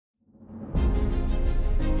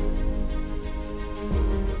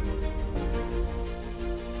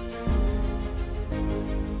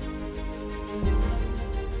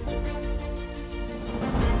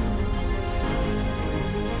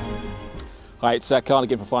Hi, it's Karl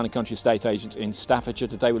again from Fine & Country Estate Agents in Staffordshire.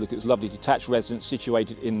 Today we look at this lovely detached residence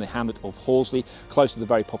situated in the hamlet of Horsley, close to the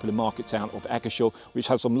very popular market town of Eccleshall, which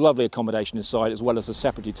has some lovely accommodation inside, as well as a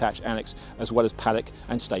separate detached annexe, as well as paddock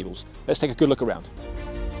and stables. Let's take a good look around.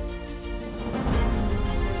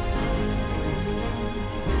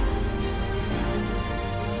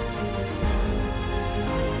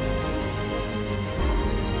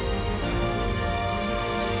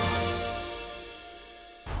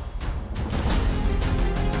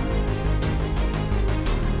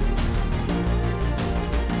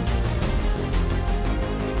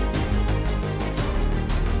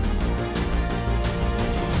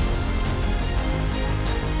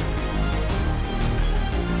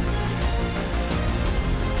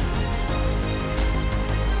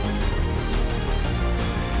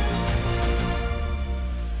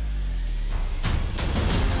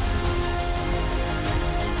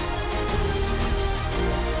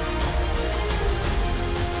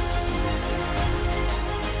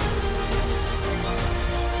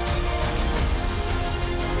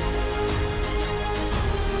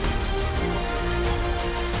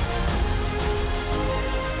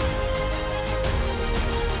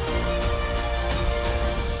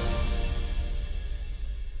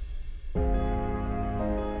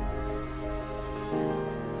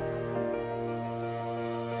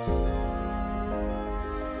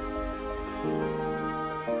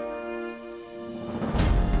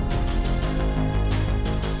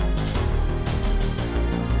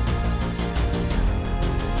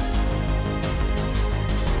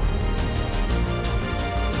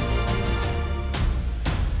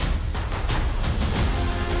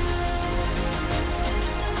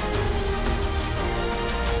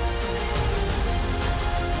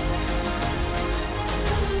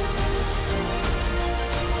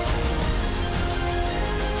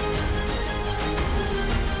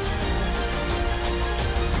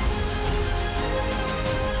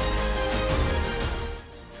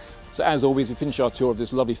 So as always, we finish our tour of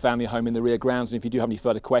this lovely family home in the rear grounds, and if you do have any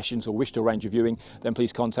further questions or wish to arrange a viewing, then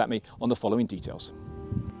please contact me on the following details.